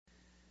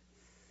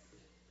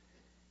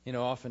You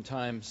know,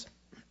 oftentimes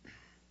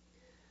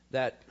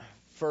that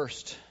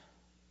first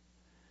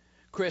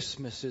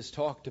Christmas is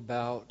talked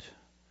about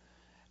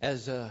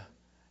as kind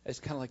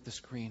of like the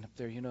screen up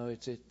there. You know,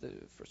 the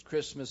first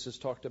Christmas is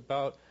talked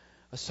about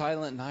a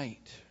silent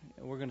night.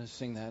 We're going to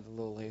sing that a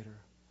little later.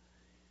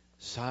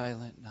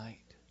 Silent night.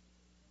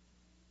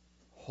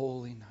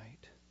 Holy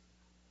night.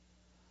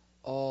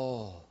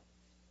 All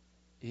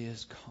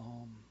is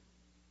calm.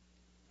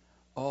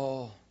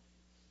 All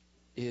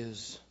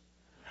is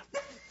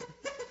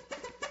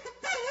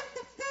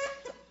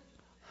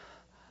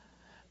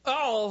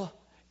all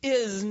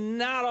is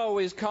not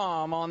always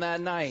calm on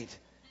that night.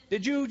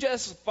 Did you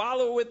just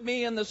follow with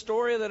me in the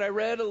story that I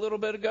read a little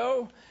bit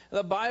ago?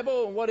 The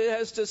Bible and what it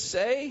has to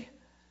say?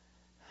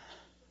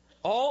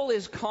 All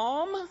is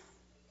calm.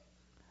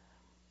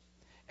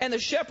 And the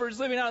shepherds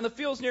living out in the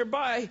fields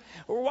nearby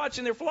were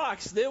watching their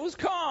flocks. It was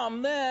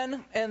calm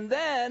then, and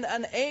then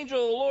an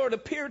angel of the Lord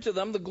appeared to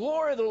them. The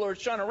glory of the Lord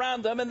shone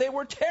around them, and they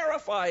were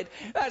terrified.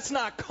 That's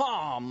not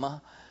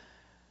calm.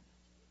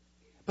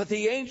 But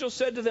the angel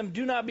said to them,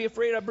 "Do not be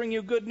afraid. I bring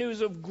you good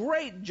news of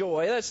great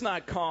joy." That's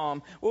not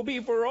calm. Will be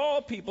for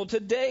all people.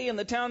 Today in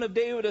the town of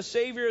David a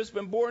Savior has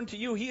been born to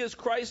you. He is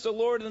Christ the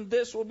Lord, and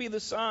this will be the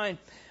sign.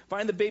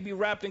 Find the baby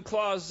wrapped in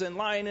cloths and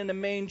lying in a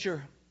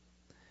manger.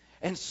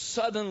 And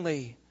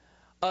suddenly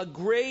a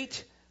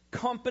great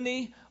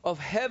company of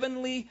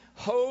heavenly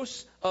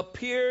hosts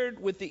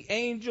appeared with the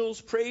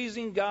angels,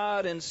 praising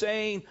God and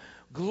saying,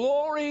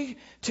 "Glory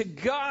to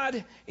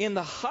God in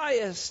the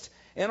highest,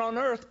 and on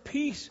earth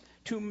peace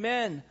to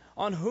men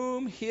on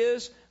whom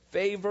his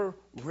favor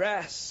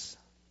rests."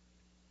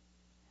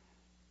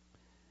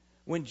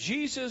 When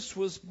Jesus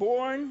was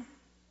born,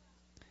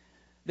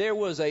 there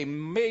was a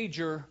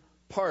major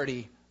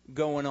party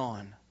going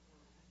on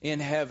in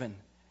heaven,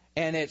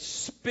 and it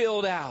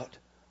spilled out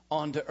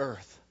onto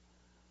earth.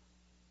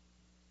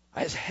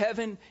 As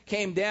heaven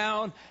came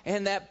down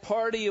and that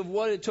party of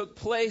what had took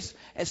place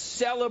as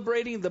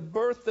celebrating the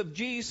birth of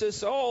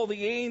Jesus, all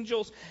the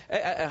angels,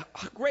 a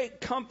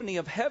great company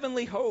of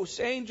heavenly hosts,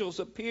 angels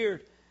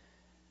appeared,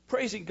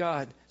 praising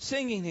God,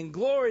 singing in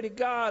glory to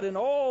God and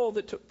all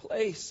that took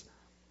place.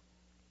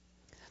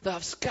 The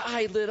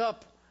sky lit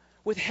up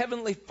with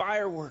heavenly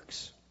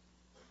fireworks.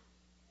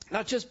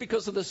 Not just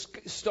because of the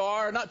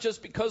star, not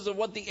just because of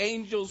what the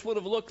angels would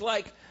have looked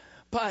like,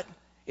 but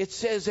it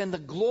says, "And the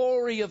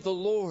glory of the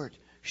Lord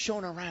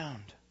shone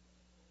around."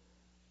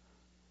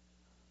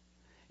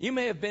 You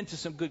may have been to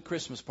some good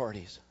Christmas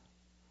parties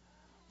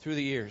through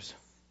the years,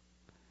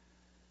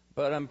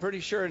 but I'm pretty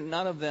sure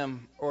none of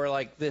them are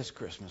like this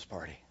Christmas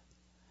party.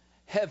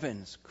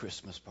 Heaven's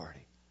Christmas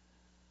party.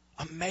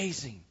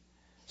 Amazing,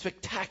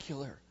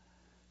 spectacular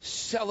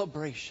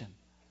celebration.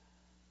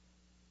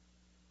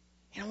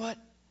 You know what?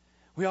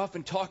 We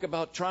often talk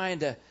about trying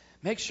to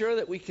make sure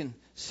that we can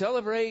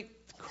celebrate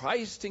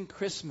Christ in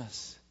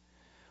Christmas.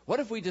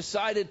 What if we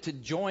decided to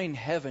join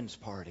heaven's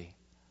party?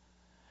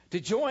 To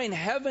join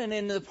heaven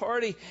in the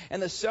party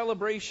and the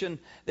celebration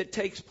that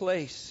takes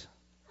place.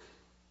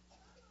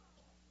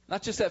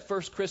 Not just that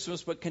first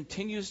Christmas, but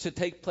continues to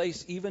take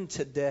place even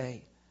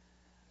today.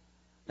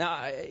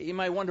 Now, you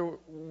might wonder,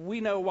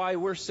 we know why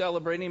we're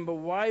celebrating, but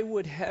why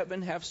would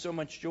heaven have so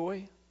much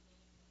joy?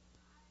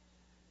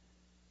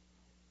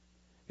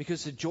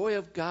 Because the joy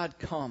of God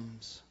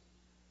comes.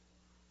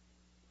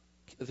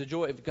 The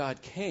joy of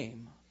God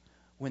came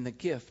when the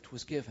gift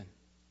was given.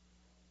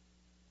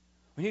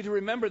 We need to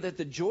remember that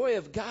the joy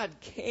of God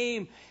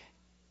came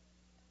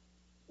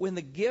when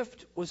the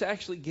gift was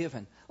actually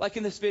given. Like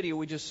in this video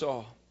we just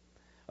saw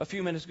a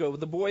few minutes ago,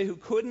 the boy who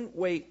couldn't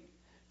wait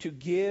to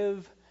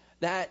give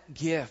that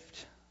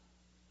gift.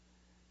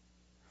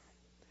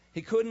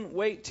 He couldn't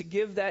wait to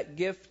give that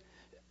gift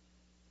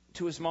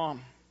to his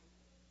mom.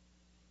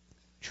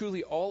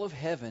 Truly, all of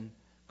heaven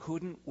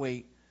couldn't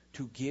wait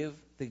to give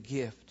the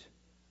gift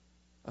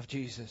of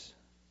Jesus.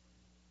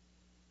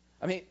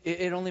 I mean,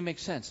 it only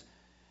makes sense.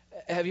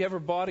 Have you ever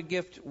bought a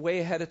gift way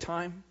ahead of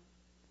time?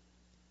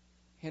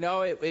 You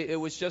know, it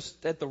was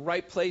just at the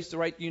right place,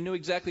 you knew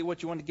exactly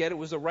what you wanted to get. It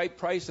was the right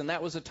price, and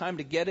that was the time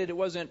to get it. It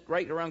wasn't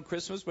right around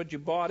Christmas, but you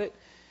bought it,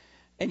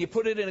 and you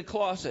put it in a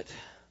closet.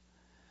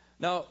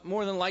 Now,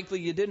 more than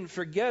likely, you didn't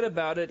forget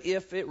about it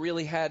if it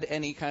really had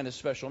any kind of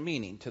special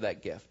meaning to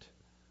that gift,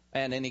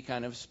 and any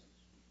kind of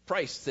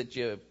price that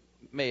you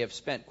may have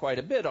spent quite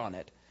a bit on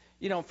it.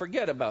 You don't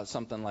forget about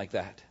something like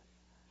that.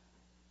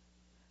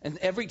 And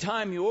every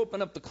time you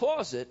open up the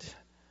closet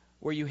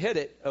where you hid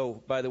it, oh,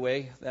 by the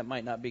way, that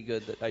might not be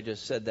good that I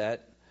just said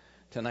that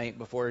tonight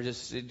before.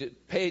 Just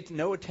pay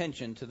no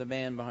attention to the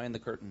man behind the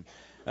curtain.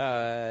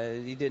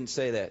 He didn't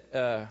say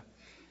that.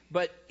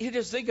 But you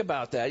just think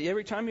about that.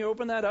 Every time you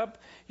open that up,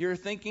 you're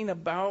thinking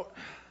about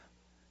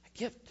a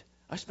gift.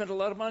 I spent a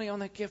lot of money on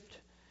that gift.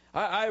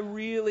 I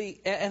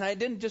really, and I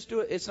didn't just do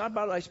it. It's not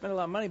about I spent a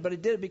lot of money, but I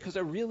did it because I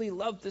really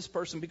love this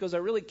person, because I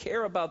really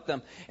care about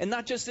them. And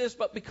not just this,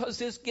 but because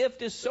this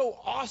gift is so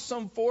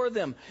awesome for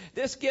them.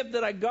 This gift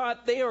that I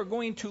got, they are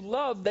going to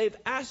love. They've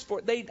asked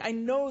for it. I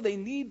know they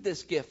need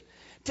this gift.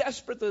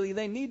 Desperately,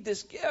 they need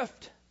this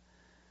gift.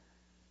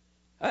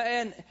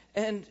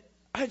 And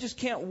I just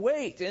can't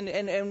wait.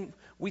 And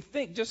we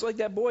think, just like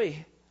that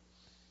boy,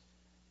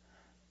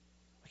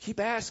 we keep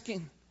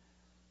asking.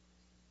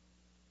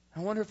 I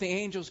wonder if the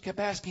angels kept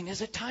asking,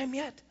 is it time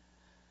yet?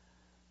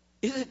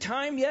 Is it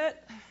time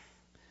yet?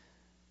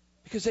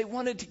 Because they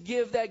wanted to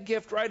give that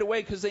gift right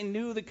away because they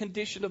knew the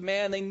condition of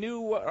man. They knew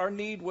what our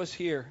need was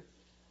here.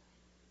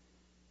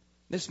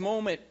 This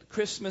moment,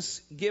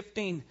 Christmas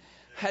gifting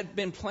had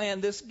been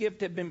planned. This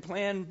gift had been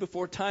planned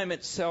before time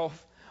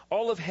itself.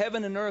 All of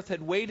heaven and earth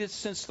had waited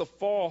since the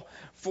fall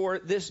for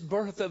this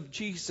birth of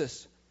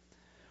Jesus,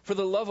 for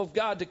the love of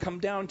God to come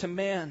down to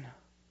man.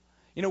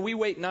 You know, we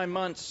wait 9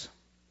 months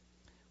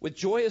with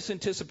joyous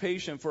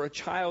anticipation for a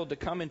child to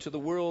come into the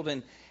world,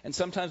 and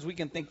sometimes we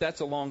can think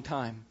that's a long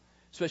time,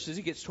 especially as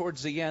he gets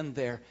towards the end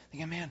there.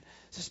 Thinking, man,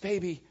 is this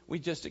baby, we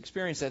just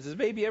experienced that. Is this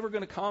baby ever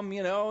going to come?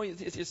 You know,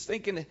 it's just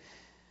thinking.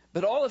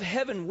 But all of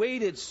heaven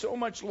waited so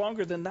much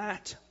longer than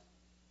that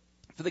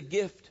for the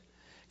gift.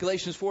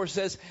 Galatians 4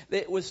 says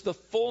that it was the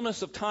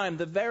fullness of time,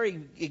 the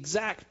very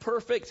exact,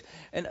 perfect,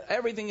 and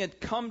everything had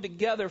come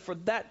together for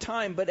that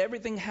time, but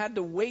everything had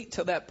to wait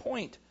till that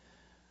point.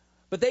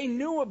 But they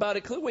knew about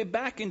it clearly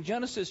back in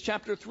Genesis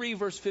chapter 3,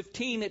 verse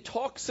 15. It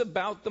talks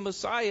about the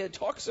Messiah. It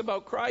talks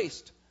about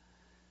Christ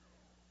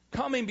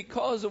coming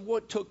because of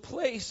what took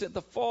place at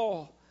the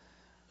fall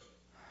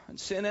and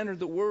sin entered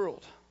the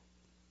world.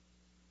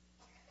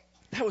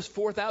 That was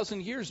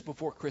 4,000 years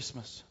before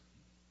Christmas,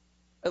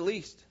 at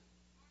least.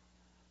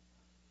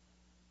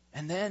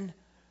 And then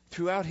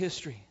throughout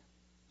history,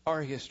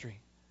 our history,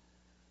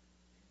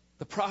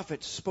 the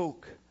prophets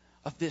spoke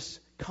of this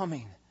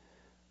coming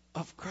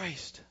of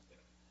Christ.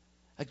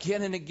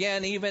 Again and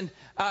again, even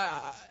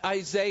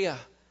Isaiah,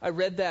 I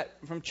read that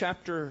from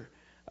chapter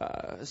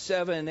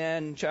 7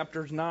 and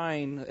chapter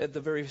 9 at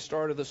the very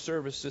start of the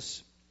service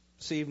this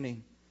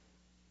evening.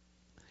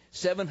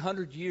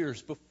 700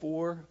 years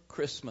before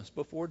Christmas,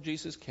 before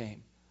Jesus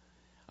came,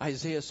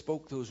 Isaiah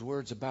spoke those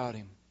words about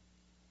him.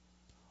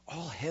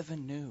 All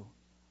heaven knew.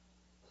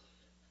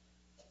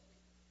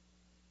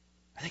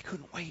 And they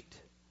couldn't wait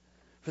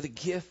for the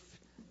gift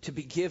to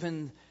be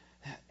given.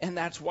 And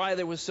that's why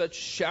there was such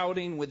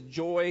shouting with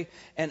joy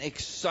and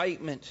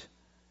excitement.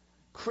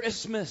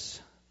 Christmas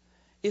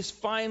is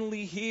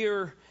finally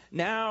here.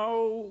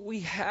 Now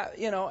we have,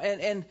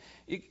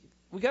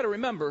 we got to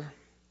remember,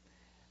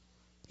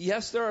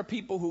 yes, there are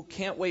people who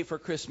can't wait for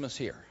Christmas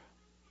here.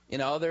 You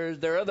know,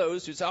 there are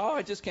those who say, "Oh,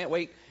 I just can't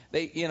wait."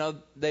 They've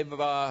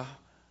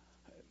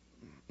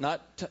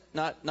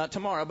not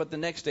tomorrow, but the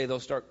next day they'll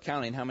start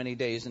counting how many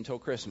days until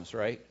Christmas,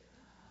 right?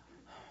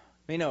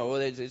 We know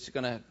it's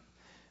going to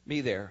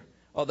be there.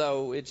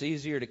 Although it's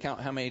easier to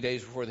count how many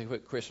days before they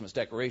put Christmas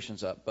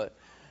decorations up. But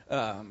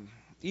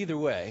either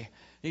way,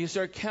 you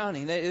start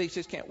counting. They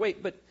just can't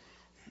wait. But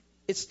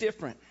it's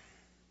different.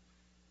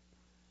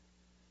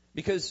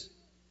 Because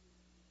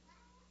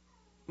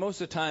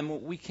most of the time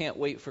what we can't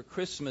wait for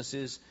Christmas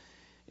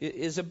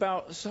is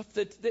about stuff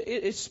that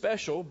it's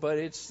special, but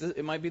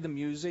it might be the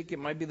music, it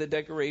might be the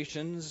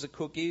decorations, the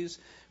cookies,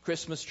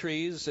 Christmas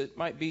trees, it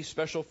might be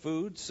special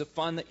foods, the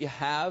fun that you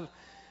have.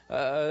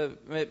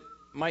 It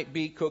might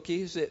be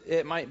cookies,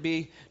 it might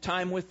be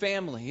time with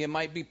family, it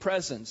might be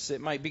presents,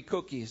 it might be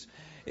cookies.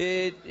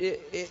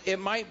 It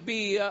might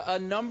be a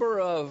number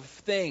of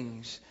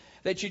things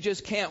that you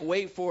just can't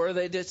wait for.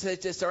 They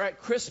just are at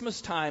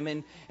Christmas time,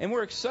 and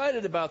we're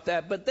excited about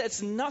that. But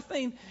that's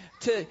nothing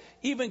to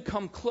even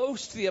come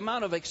close to the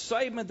amount of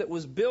excitement that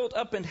was built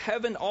up in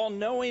heaven, all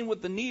knowing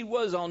what the need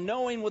was, all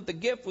knowing what the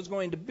gift was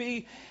going to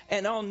be,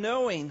 and all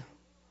knowing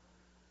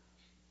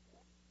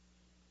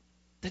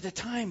that the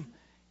time,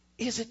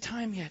 is it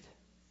time yet?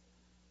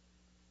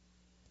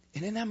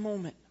 And in that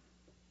moment,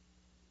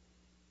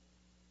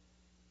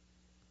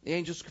 the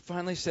angels could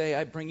finally say,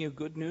 "I bring you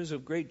good news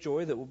of great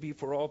joy that will be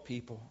for all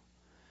people.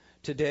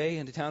 Today,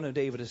 in the town of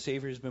David, a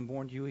Savior has been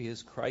born to you. He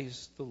is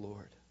Christ the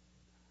Lord."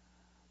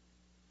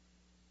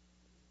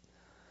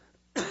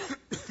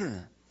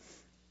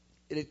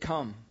 It had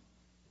come.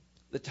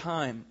 The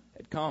time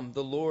had come.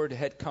 The Lord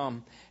had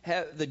come.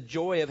 The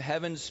joy of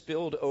heaven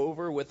spilled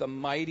over with a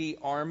mighty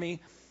army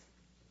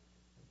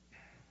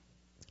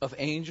of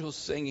angels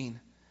singing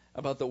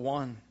about the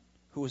one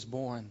who was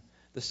born,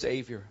 the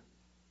Savior.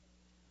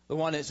 The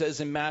one that says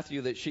in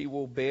Matthew that she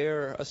will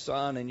bear a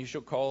son and you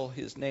shall call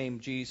his name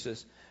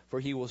Jesus, for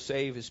he will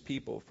save his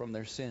people from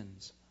their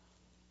sins.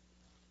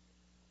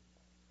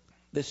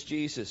 This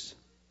Jesus,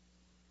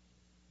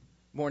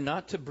 born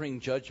not to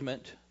bring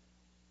judgment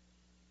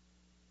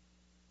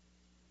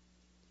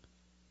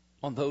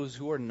on those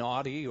who are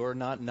naughty or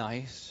not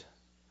nice,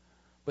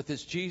 but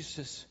this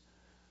Jesus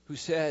who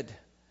said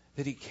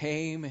that he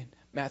came in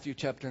Matthew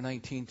chapter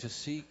 19 to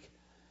seek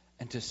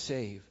and to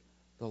save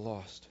the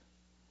lost.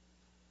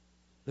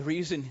 The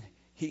reason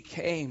he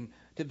came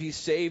to be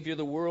Savior of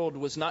the world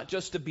was not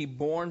just to be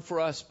born for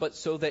us, but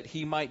so that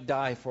he might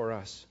die for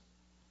us.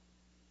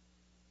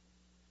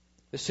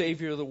 The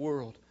Savior of the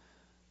world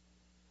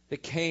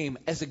that came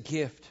as a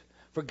gift.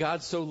 For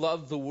God so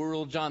loved the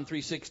world, John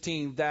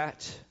 3:16,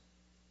 that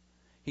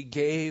He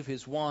gave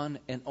His one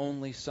and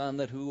only Son,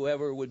 that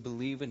whoever would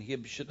believe in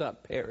Him should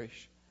not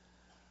perish,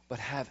 but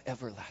have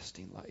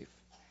everlasting life.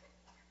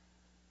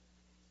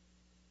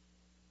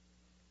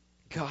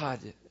 God,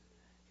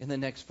 in the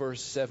next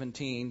verse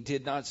 17,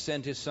 did not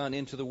send His Son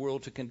into the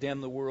world to condemn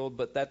the world,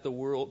 but that the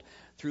world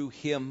through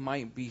Him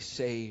might be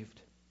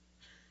saved.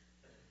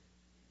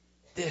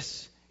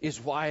 This is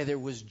why there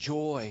was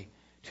joy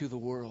to the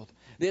world.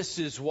 This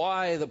is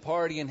why the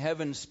party in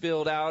heaven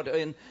spilled out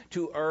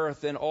into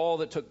earth, and all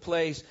that took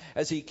place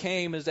as He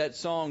came, as that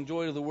song,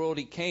 Joy to the World,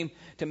 He came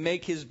to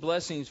make His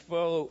blessings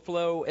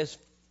flow as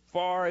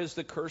far as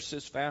the curse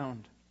is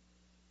found.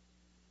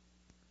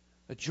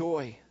 A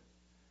joy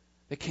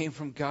that came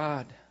from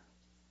God,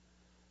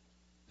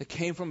 that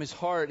came from His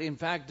heart. In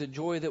fact, the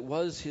joy that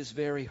was His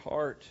very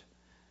heart.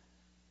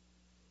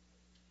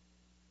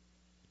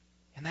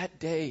 And that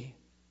day,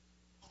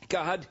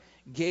 God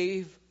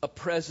gave a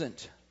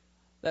present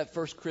that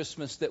first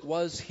Christmas that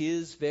was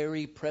His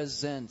very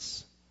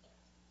presence.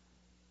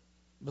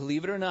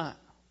 Believe it or not,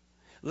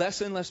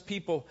 less and less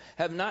people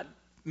have not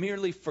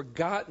merely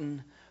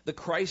forgotten the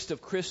Christ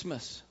of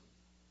Christmas.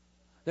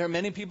 There are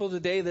many people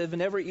today that have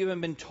never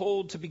even been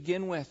told to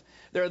begin with.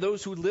 There are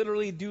those who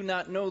literally do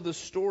not know the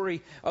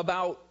story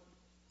about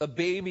a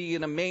baby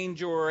in a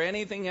manger or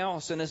anything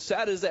else. And as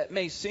sad as that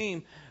may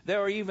seem,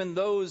 there are even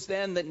those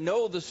then that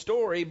know the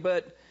story,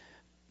 but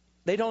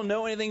they don't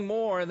know anything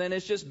more than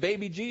it's just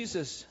baby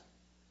Jesus.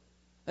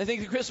 I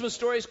think the Christmas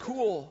story is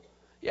cool.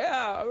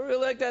 Yeah, I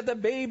really like that, the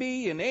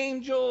baby and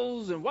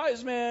angels and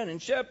wise men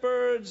and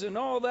shepherds and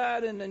all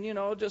that. And then,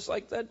 just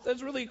like that,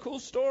 that's really a cool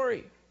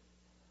story.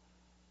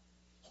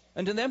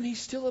 And to them,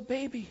 He's still a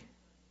baby.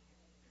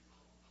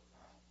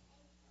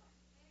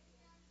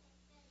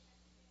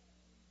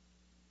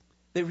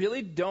 They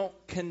really don't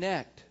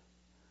connect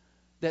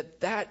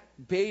that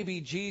baby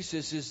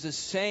Jesus is the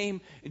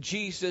same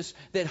Jesus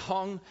that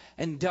hung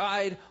and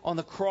died on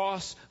the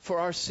cross for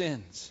our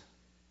sins.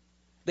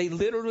 They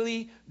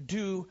literally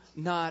do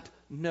not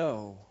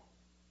know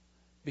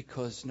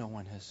because no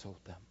one has told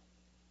them.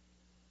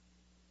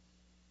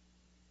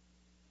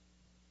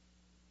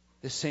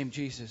 This same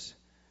Jesus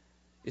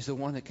is the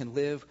one that can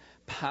live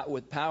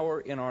with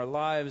power in our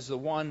lives, the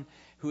one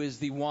who is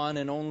the one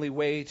and only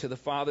way to the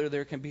Father.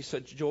 There can be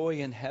such joy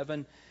in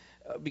heaven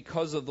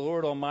because of the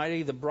Lord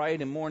Almighty, the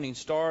bright and morning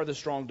star, the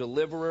strong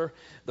deliverer,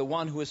 the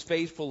one who is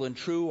faithful and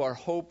true, our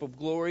hope of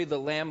glory, the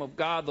Lamb of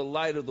God, the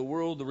light of the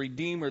world, the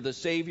Redeemer, the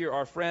Savior,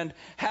 our friend,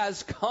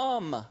 has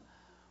come.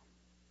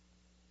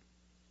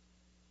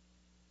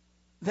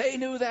 They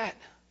knew that.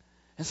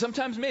 And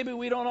sometimes maybe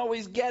we don't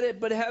always get it,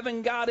 but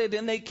heaven got it,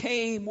 and they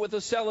came with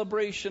a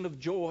celebration of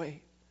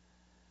joy.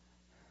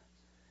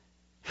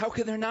 How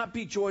can there not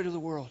be joy to the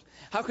world?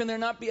 How can there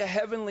not be a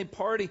heavenly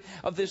party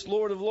of this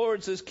Lord of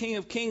Lords, this King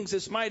of Kings,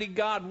 this mighty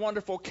God,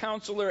 wonderful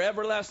Counselor,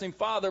 everlasting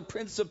Father,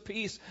 Prince of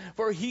Peace?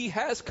 For He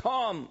has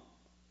come.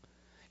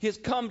 He has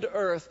come to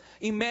earth.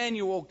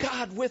 Emmanuel,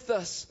 God with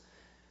us.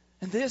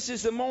 And this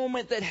is the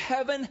moment that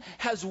heaven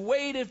has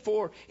waited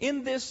for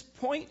in this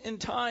point in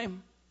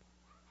time.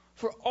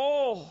 For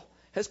all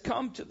has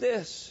come to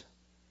this,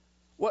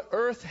 what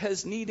earth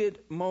has needed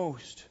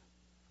most.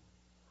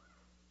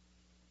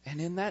 And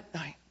in that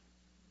night,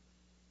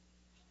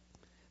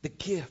 the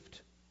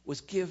gift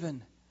was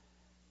given.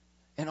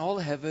 And all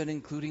heaven,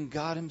 including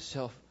God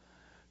Himself,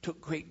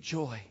 took great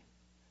joy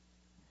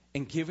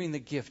in giving the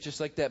gift. Just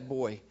like that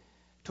boy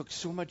took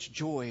so much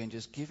joy in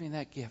just giving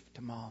that gift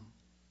to Mom.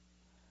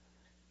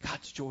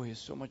 God's joy is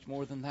so much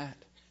more than that.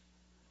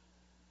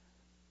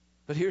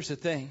 But here's the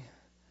thing.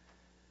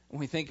 When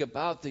we think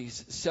about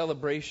these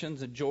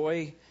celebrations of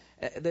joy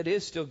that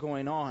is still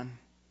going on,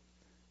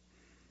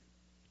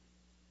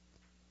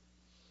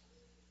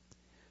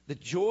 the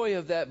joy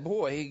of that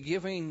boy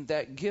giving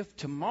that gift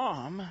to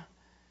Mom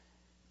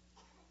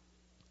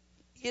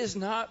is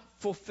not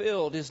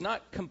fulfilled, is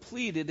not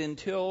completed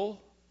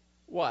until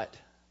what?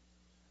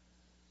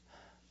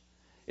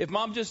 If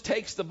Mom just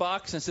takes the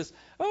box and says,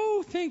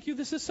 "Oh, thank you,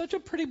 this is such a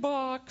pretty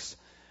box.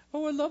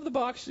 Oh, I love the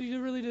box,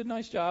 you really did a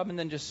nice job," and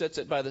then just sets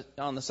it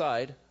on the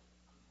side,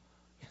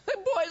 that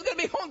boy's going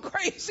to be going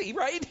crazy,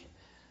 right?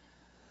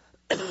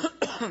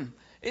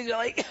 He's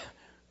like,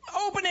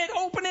 open it,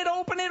 open it,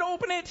 open it,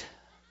 open it.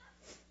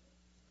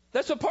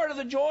 That's a part of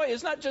the joy.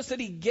 It's not just that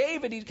he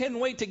gave it, he couldn't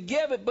wait to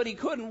give it, but he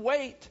couldn't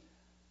wait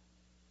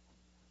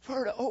for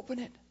her to open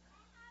it.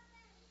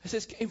 As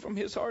this came from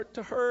his heart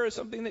to her,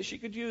 something that she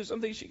could use,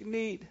 something she could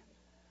need.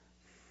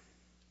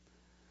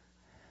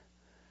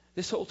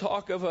 This whole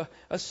talk of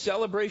a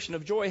celebration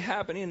of joy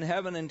happening in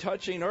heaven and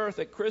touching earth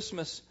at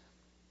Christmas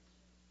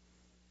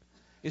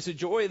is a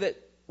joy that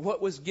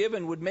what was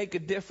given would make a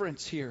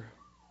difference here.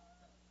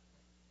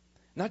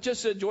 Not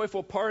just a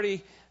joyful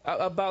party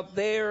about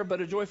there,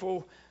 but a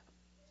joyful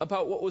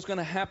about what was going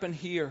to happen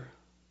here.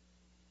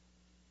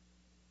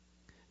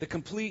 The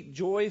complete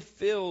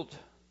joy-filled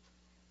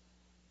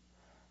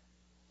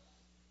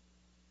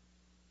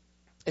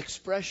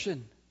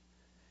expression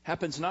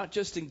happens not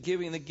just in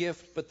giving the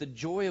gift, but the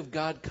joy of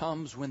God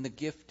comes when the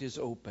gift is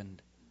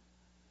opened.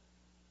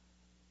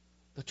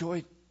 The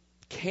joy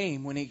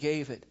came when he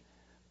gave it,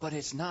 but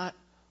it's not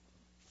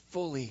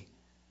fully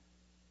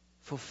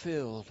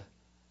fulfilled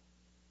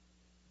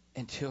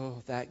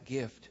until that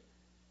gift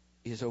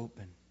is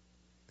open.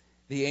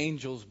 The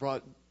angels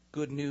brought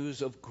good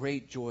news of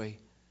great joy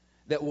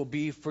that will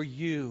be for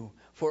you,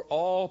 for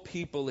all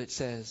people, it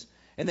says.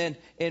 And then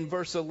in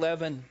verse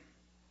 11,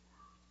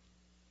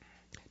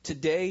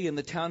 today in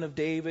the town of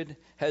David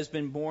has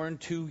been born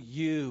to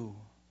you.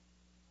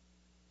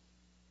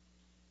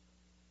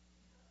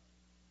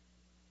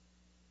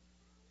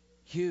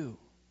 You.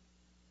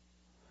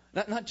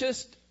 Not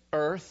just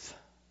earth,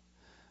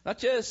 not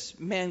just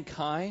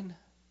mankind,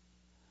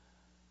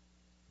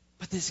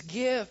 but this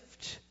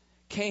gift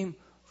came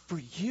for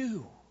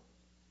you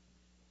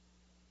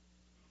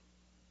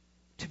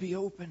to be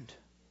opened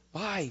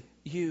by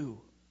you.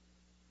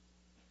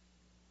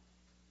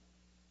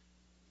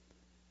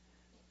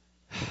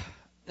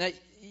 Now,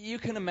 you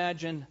can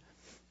imagine,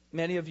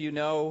 many of you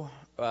know,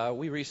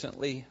 we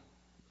recently,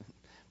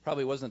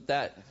 probably wasn't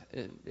that,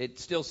 it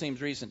still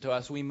seems recent to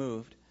us, we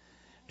moved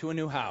to a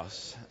new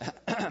house.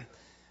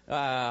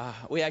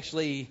 We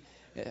actually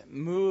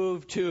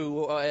moved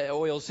to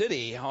Oil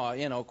City,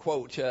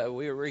 quote,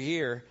 we were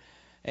here.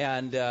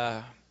 And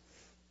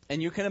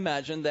you can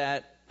imagine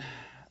that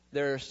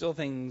there are still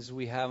things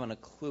we haven't a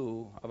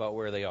clue about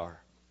where they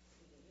are.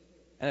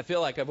 And I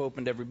feel like I've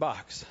opened every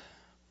box.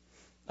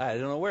 I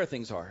don't know where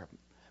things are.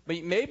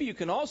 But maybe you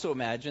can also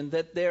imagine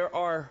that there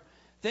are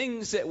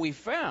things that we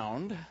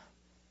found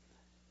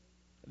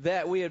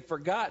that we had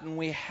forgotten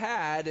we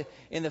had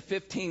in the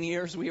 15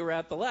 years we were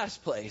at the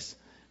last place.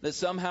 That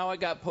somehow it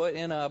got put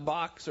in a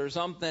box or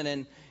something,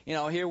 and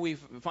here we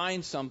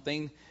find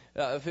something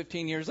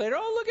 15 years later.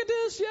 Oh, look at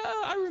this! Yeah,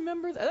 I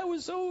remember that.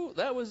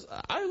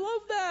 I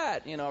love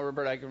that.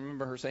 Roberta, I can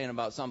remember her saying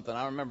about something.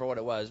 I don't remember what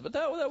it was, but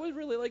that was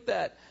really like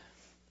that.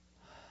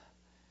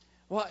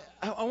 Well,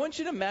 I want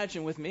you to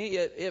imagine with me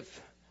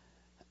if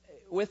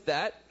with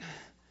that,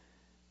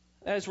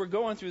 as we're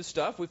going through the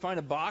stuff, we find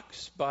a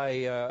box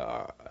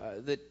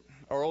that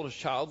our oldest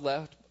child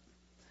left.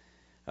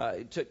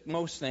 It took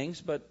most things,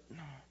 but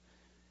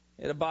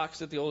a box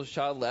that the oldest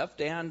child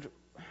left. And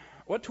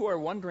what to our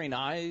wondering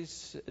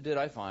eyes did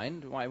I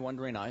find? My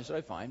wondering eyes did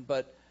I find?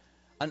 But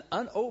an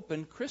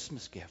unopened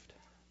Christmas gift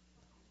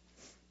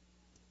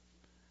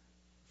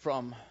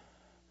from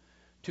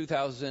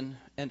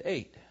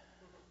 2008.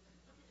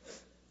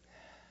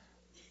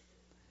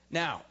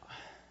 Now,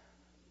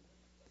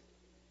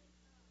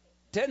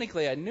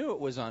 technically, I knew it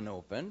was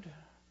unopened.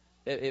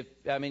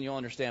 You'll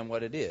understand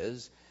what it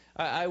is.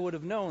 I would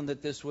have known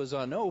that this was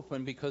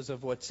unopened because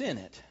of what's in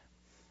it.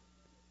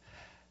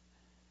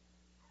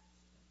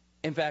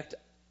 In fact,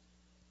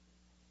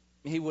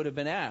 he would have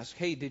been asked,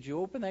 "Hey, did you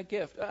open that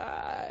gift?" No,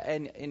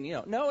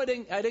 I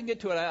didn't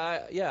get to it.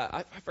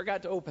 I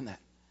forgot to open that.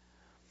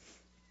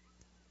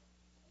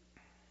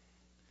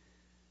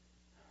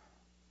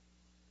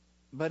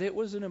 But it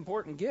was an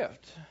important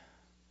gift,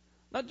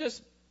 not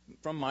just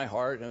from my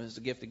heart. It was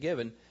a gift of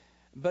giving,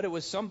 but it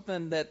was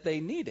something that they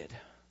needed.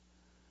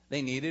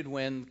 They needed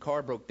when the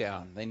car broke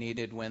down. They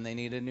needed when they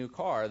needed a new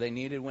car. They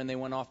needed when they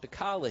went off to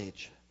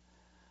college.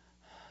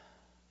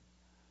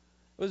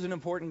 It was an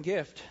important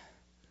gift.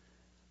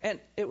 And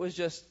it was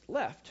just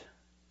left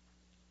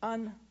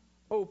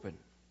unopened.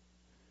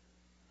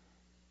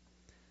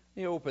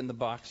 You open the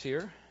box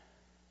here.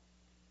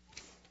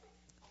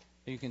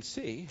 You can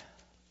see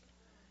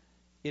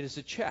it is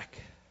a check.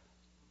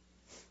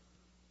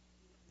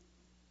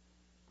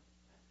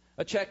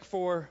 A check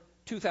for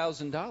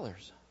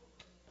 $2,000.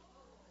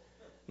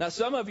 Now,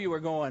 some of you are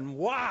going,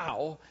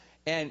 wow,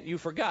 and you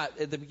forgot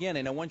at the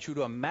beginning. I want you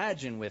to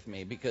imagine with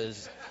me,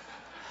 because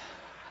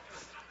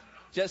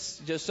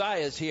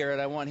Josiah's here, and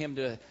I want him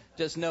to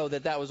just know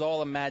that was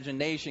all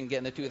imagination,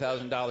 getting a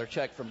 $2,000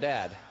 check from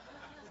Dad.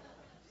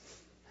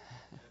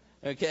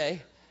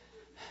 Okay?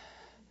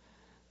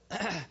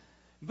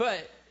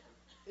 But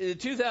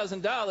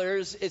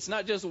 $2,000, it's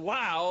not just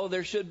wow,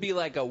 there should be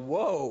like a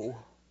whoa.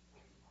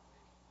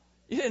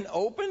 You didn't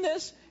open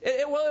this?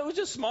 It was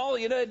just small.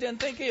 Didn't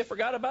think you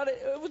forgot about it.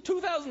 It was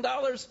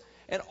 $2,000,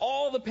 and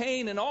all the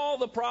pain and all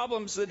the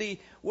problems that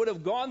he would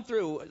have gone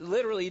through.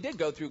 Literally, he did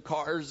go through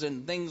cars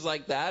and things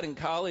like that, and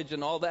college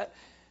and all that.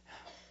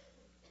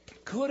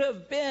 Could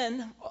have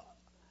been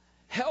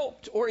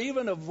helped or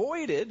even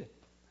avoided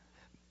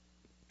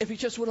if he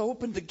just would have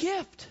opened the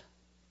gift.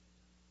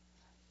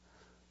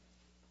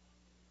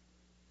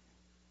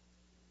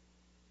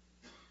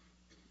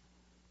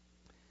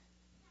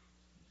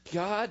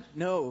 God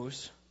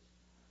knows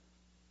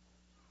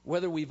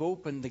whether we've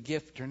opened the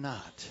gift or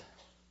not.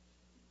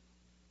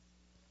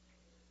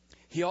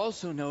 He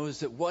also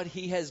knows that what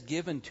He has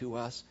given to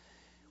us,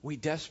 we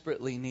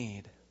desperately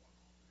need.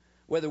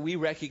 Whether we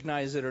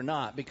recognize it or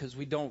not, because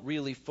we don't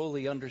really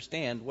fully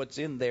understand what's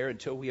in there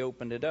until we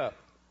open it up.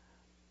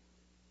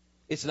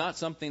 It's not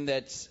something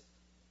that's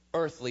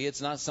earthly.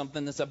 It's not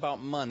something that's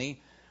about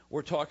money.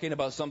 We're talking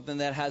about something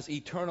that has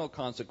eternal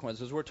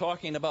consequences. We're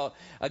talking about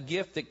a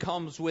gift that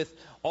comes with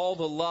all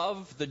the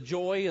love, the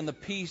joy, and the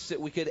peace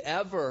that we could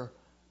ever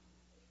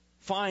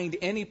find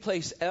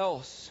anyplace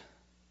else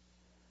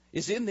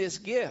is in this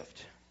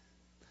gift.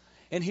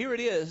 And here it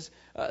is,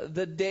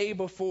 the day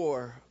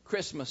before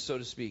Christmas, so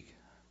to speak.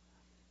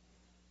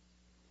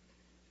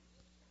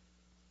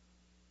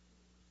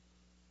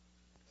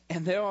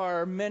 And there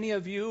are many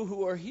of you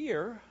who are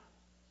here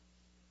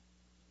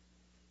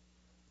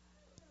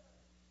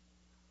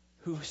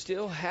who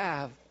still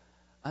have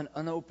an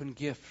unopened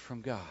gift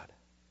from God.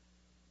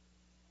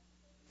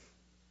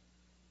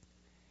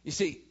 You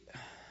see,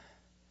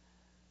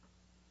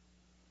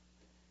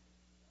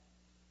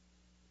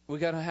 we're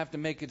going to have to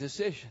make a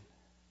decision.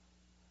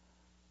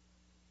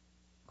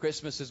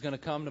 Christmas is going to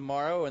come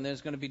tomorrow, and then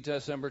it's going to be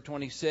December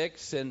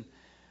 26th. And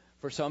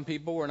for some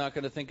people, we're not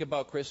going to think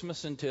about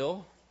Christmas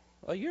until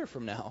a year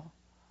from now.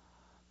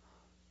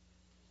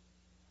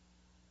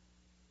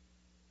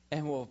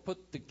 And we'll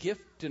put the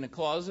gift in a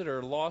closet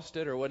or lost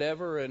it or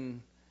whatever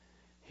and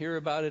hear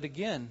about it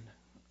again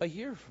a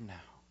year from now.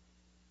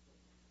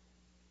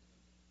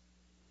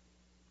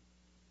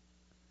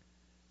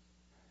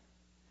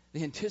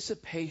 The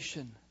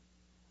anticipation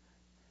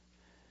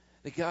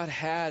that God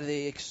had,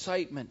 the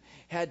excitement,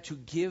 had to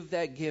give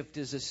that gift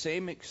is the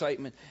same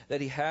excitement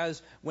that He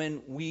has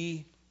when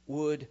we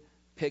would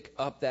pick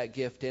up that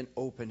gift and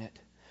open it.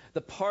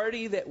 The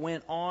party that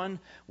went on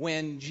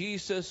when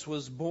Jesus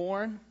was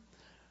born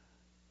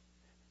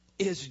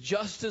is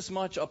just as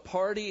much a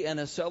party and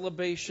a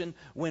celebration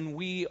when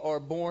we are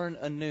born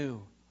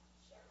anew.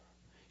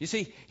 You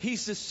see,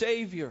 He's the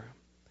Savior.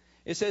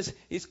 It says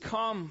He's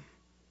come.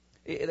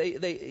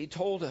 He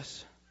told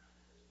us,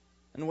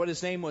 and what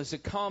His name was, to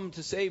come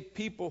to save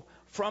people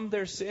from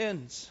their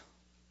sins.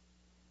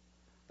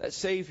 That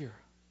Savior.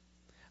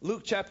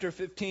 Luke chapter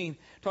 15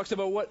 talks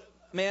about what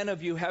man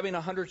of you, having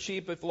 100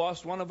 sheep, if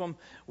lost one of them,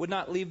 would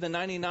not leave the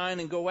 99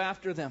 and go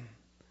after them.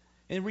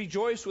 And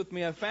rejoice with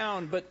me, I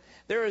found. But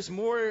there is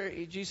more,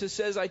 Jesus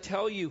says, I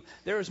tell you,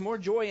 there is more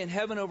joy in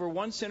heaven over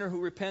one sinner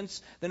who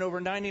repents than over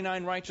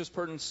 99 righteous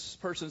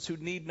persons who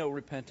need no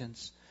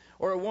repentance.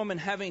 Or a woman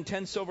having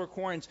 10 silver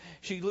coins,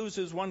 she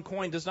loses one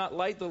coin, does not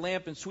light the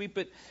lamp and sweep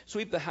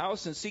the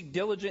house and seek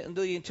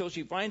diligently until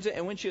she finds it.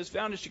 And when she has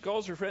found it, she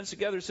calls her friends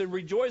together and says,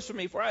 rejoice with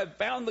me, for I have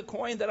found the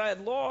coin that I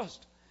had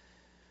lost.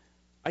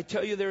 I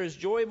tell you, there is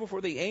joy before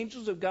the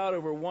angels of God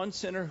over one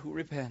sinner who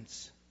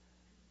repents.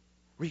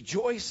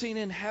 Rejoicing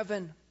in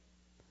heaven.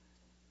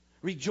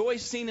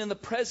 Rejoicing in the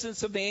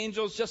presence of the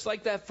angels, just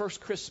like that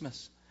first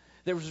Christmas.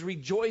 There was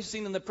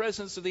rejoicing in the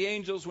presence of the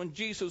angels when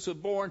Jesus was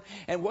born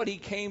and what He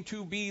came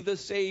to be, the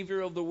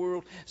Savior of the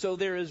world. So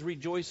there is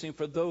rejoicing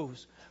for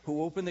those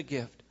who open the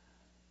gift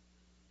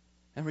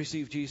and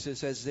receive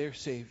Jesus as their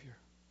Savior.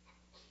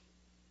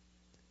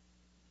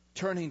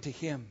 Turning to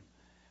Him.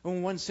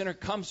 When one sinner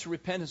comes to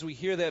repentance, we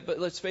hear that, but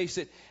let's face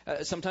it,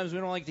 sometimes we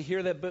don't like to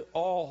hear that, but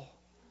all.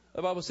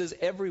 The Bible says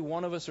every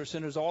one of us are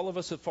sinners. All of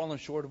us have fallen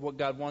short of what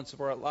God wants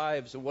of our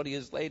lives and what He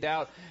has laid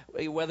out,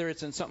 whether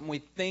it's in something we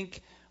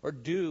think or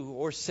do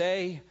or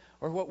say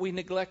or what we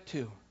neglect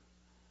to.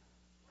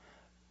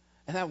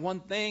 And that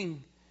one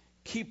thing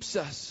keeps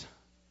us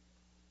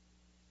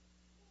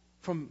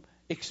from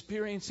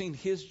experiencing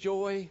His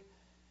joy,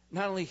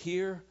 not only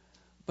here,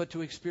 but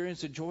to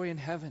experience the joy in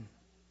heaven.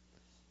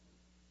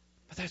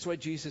 But that's why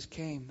Jesus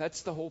came.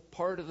 That's the whole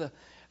part of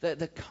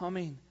the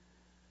coming,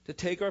 to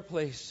take our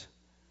place.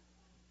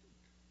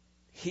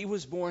 He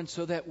was born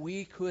so that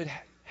we could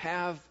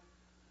have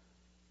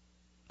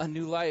a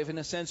new life, in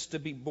a sense, to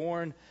be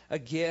born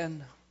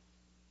again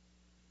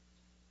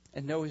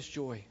and know His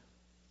joy.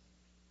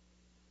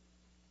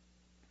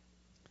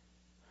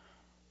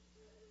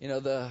 You know,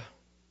 the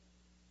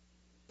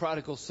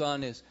prodigal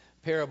son is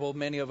a parable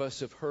many of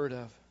us have heard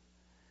of.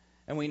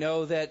 And we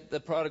know that the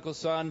prodigal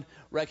son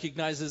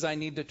recognizes, I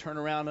need to turn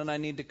around and I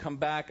need to come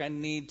back. I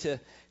need to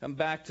come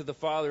back to the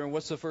Father. And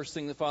what's the first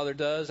thing the Father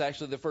does?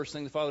 Actually, the first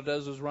thing the Father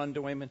does is run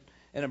to Him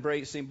and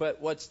embrace Him.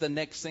 But what's the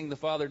next thing the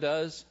Father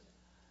does?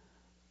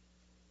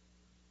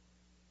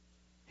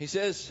 He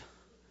says,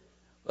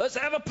 let's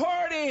have a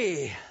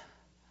party.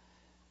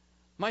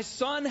 My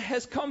son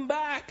has come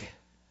back.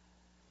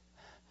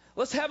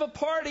 Let's have a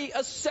party,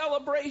 a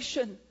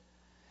celebration.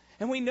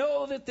 And we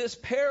know that this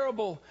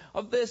parable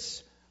of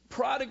this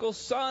prodigal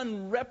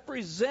son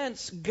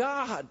represents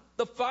God,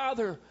 the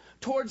Father,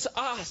 towards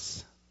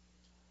us.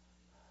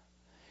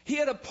 He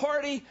had a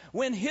party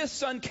when His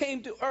Son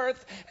came to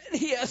earth, and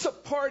He has a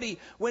party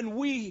when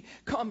we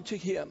come to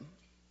Him.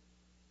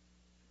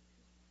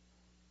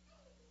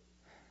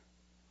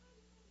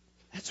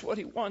 That's what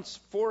He wants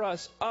for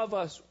us, of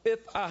us, with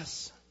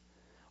us.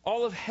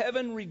 All of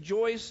heaven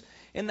rejoiced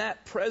in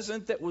that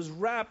present that was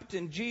wrapped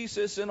in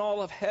Jesus, and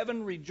all of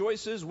heaven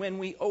rejoices when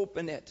we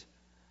open it.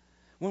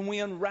 When we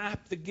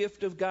unwrap the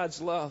gift of God's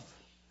love.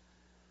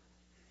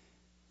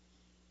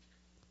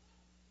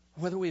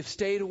 Whether we've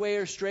stayed away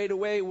or strayed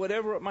away,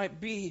 whatever it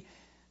might be,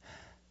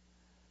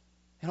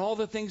 and all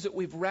the things that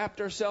we've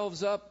wrapped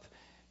ourselves up,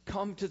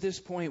 come to this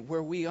point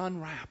where we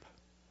unwrap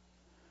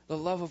the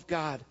love of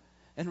God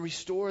and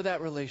restore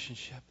that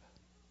relationship.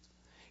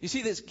 You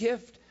see, this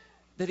gift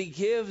that He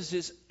gives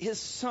is His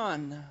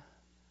Son.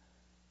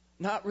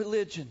 not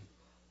religion.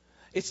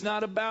 It's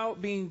not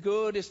about being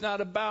good. It's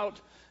not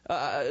about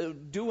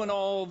doing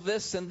all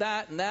this and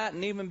that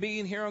and even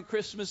being here on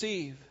Christmas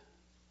Eve.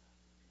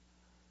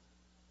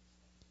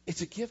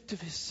 It's a gift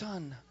of His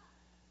Son,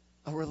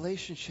 a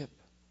relationship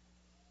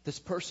that's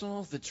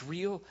personal, that's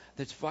real,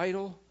 that's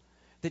vital,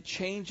 that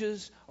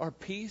changes our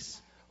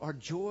peace, our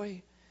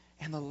joy,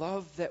 and the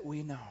love that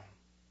we know.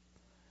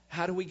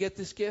 How do we get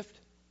this gift?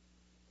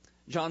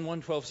 John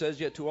 1:12 says,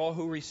 "Yet to all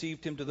who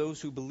received Him, to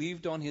those who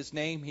believed on His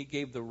name, He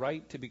gave the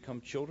right to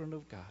become children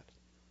of God."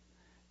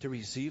 To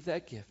receive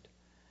that gift,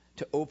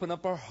 to open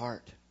up our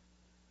heart,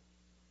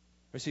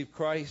 receive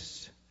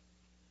Christ,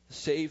 the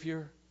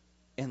Savior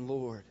and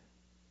Lord.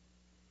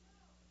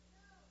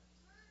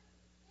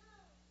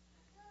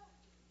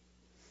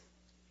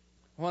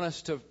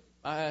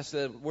 I ask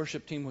the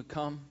worship team would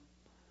come.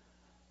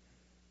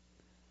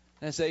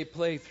 As they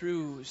play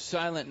through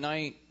Silent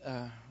Night,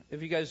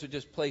 if you guys would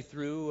just play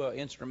through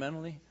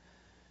instrumentally,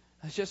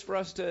 it's just for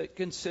us to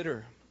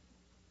consider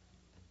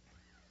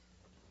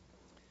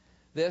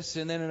this.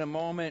 And then in a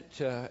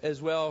moment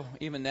as well,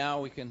 even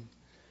now, we can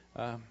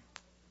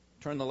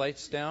turn the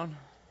lights down.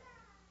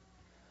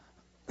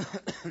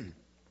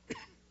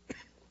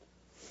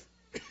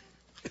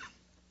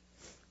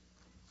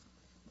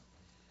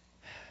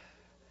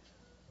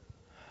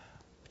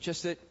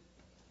 Just that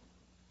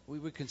we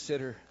would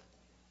consider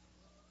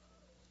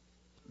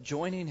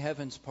joining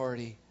heaven's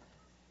party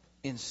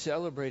in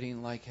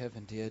celebrating like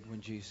heaven did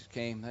when Jesus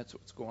came. That's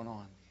what's going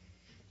on.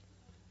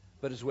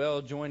 But as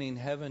well, joining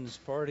heaven's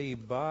party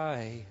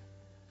by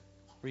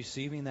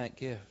receiving that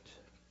gift.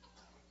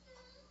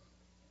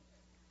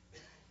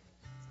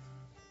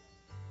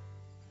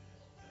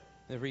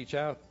 To reach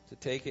out, to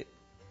take it,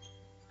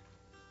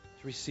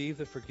 to receive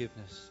the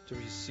forgiveness, to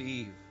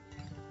receive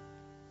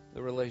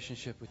the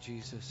relationship with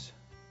Jesus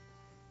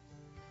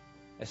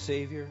as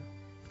Savior,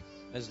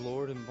 as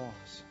Lord and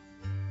boss.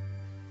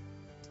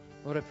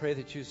 Lord, I pray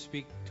that you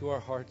speak to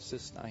our hearts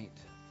this night.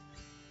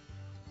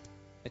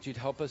 That you'd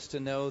help us to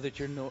know that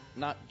you're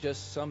not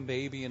just some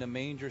baby in a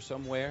manger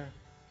somewhere.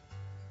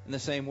 In the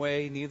same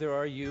way, neither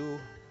are you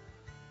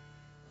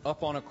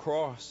up on a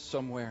cross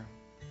somewhere.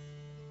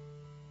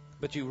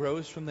 But you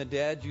rose from the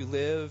dead. You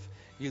live.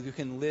 You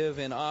can live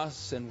in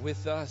us and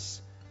with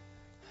us.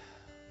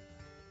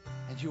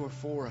 And you are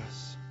for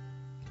us.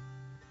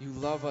 You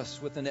love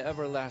us with an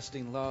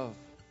everlasting love.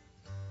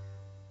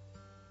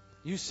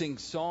 You sing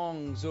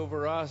songs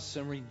over us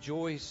and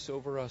rejoice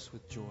over us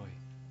with joy.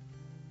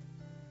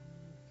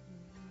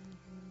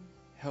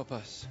 Help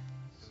us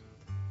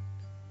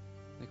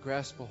to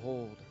grasp a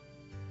hold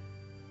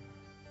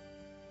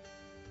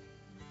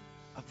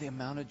of the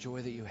amount of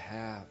joy that you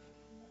have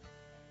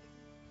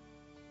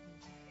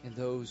in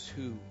those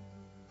who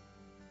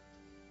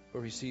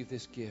will receive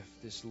this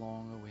gift, this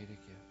long-awaited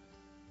gift.